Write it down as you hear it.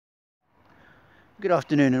Good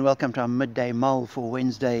afternoon and welcome to our Midday Mull for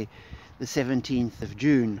Wednesday the 17th of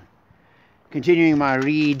June. Continuing my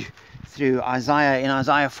read through Isaiah, in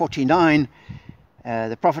Isaiah 49,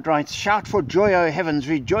 the prophet writes, "Shout for joy, O heavens,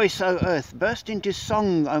 rejoice, O earth, burst into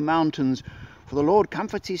song, O mountains, for the Lord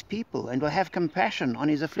comforts his people and will have compassion on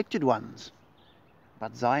his afflicted ones."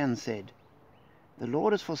 But Zion said, "The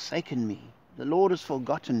Lord has forsaken me, the Lord has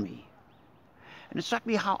forgotten me." And it struck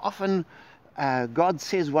me how often God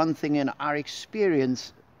says one thing and our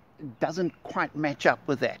experience doesn't quite match up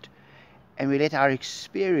with that. And we let our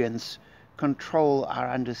experience control our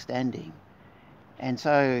understanding. And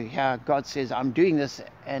so here God says, "I'm doing this,"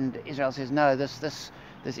 and Israel says, "No, this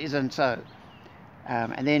isn't so."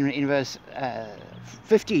 And then in verse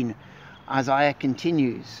 15, Isaiah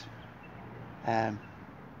continues, "Can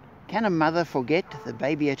a mother forget the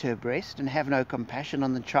baby at her breast and have no compassion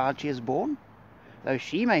on the child she has borne? Though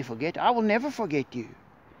she may forget, I will never forget you.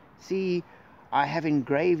 See, I have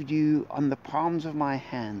engraved you on the palms of my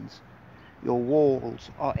hands. Your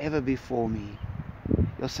walls are ever before me.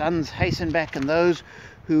 Your sons hasten back, and those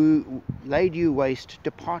who laid you waste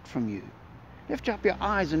depart from you. Lift up your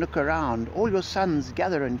eyes and look around. All your sons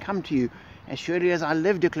gather and come to you. As surely as I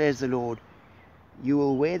live, declares the Lord, you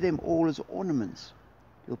will wear them all as ornaments.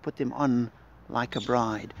 You'll put them on like a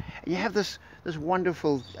bride." And you have this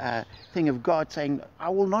wonderful thing of God saying, "I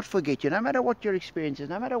will not forget you, no matter what your experience is,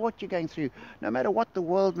 no matter what you're going through, no matter what the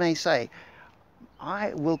world may say.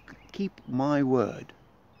 I will keep my word."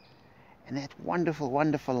 And that wonderful,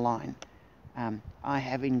 wonderful line, "I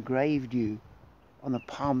have engraved you on the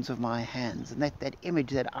palms of my hands." And that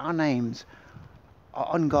image that our names are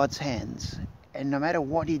on God's hands, and no matter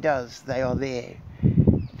what he does, they are there.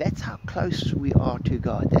 That's how close we are to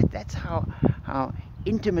God. That's how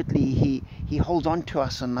intimately he holds on to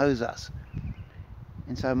us and knows us.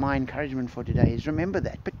 And so my encouragement for today is remember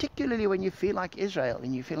that, particularly when you feel like Israel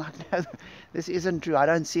and you feel like, no, this isn't true. I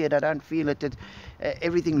don't see it. I don't feel it.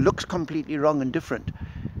 Everything looks completely wrong and different.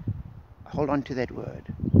 Hold on to that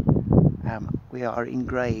word. We are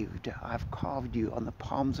engraved. I've carved you on the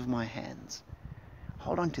palms of my hands.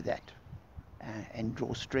 Hold on to that and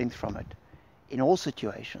draw strength from it in all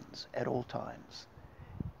situations, at all times,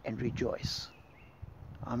 and rejoice.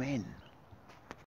 Amen.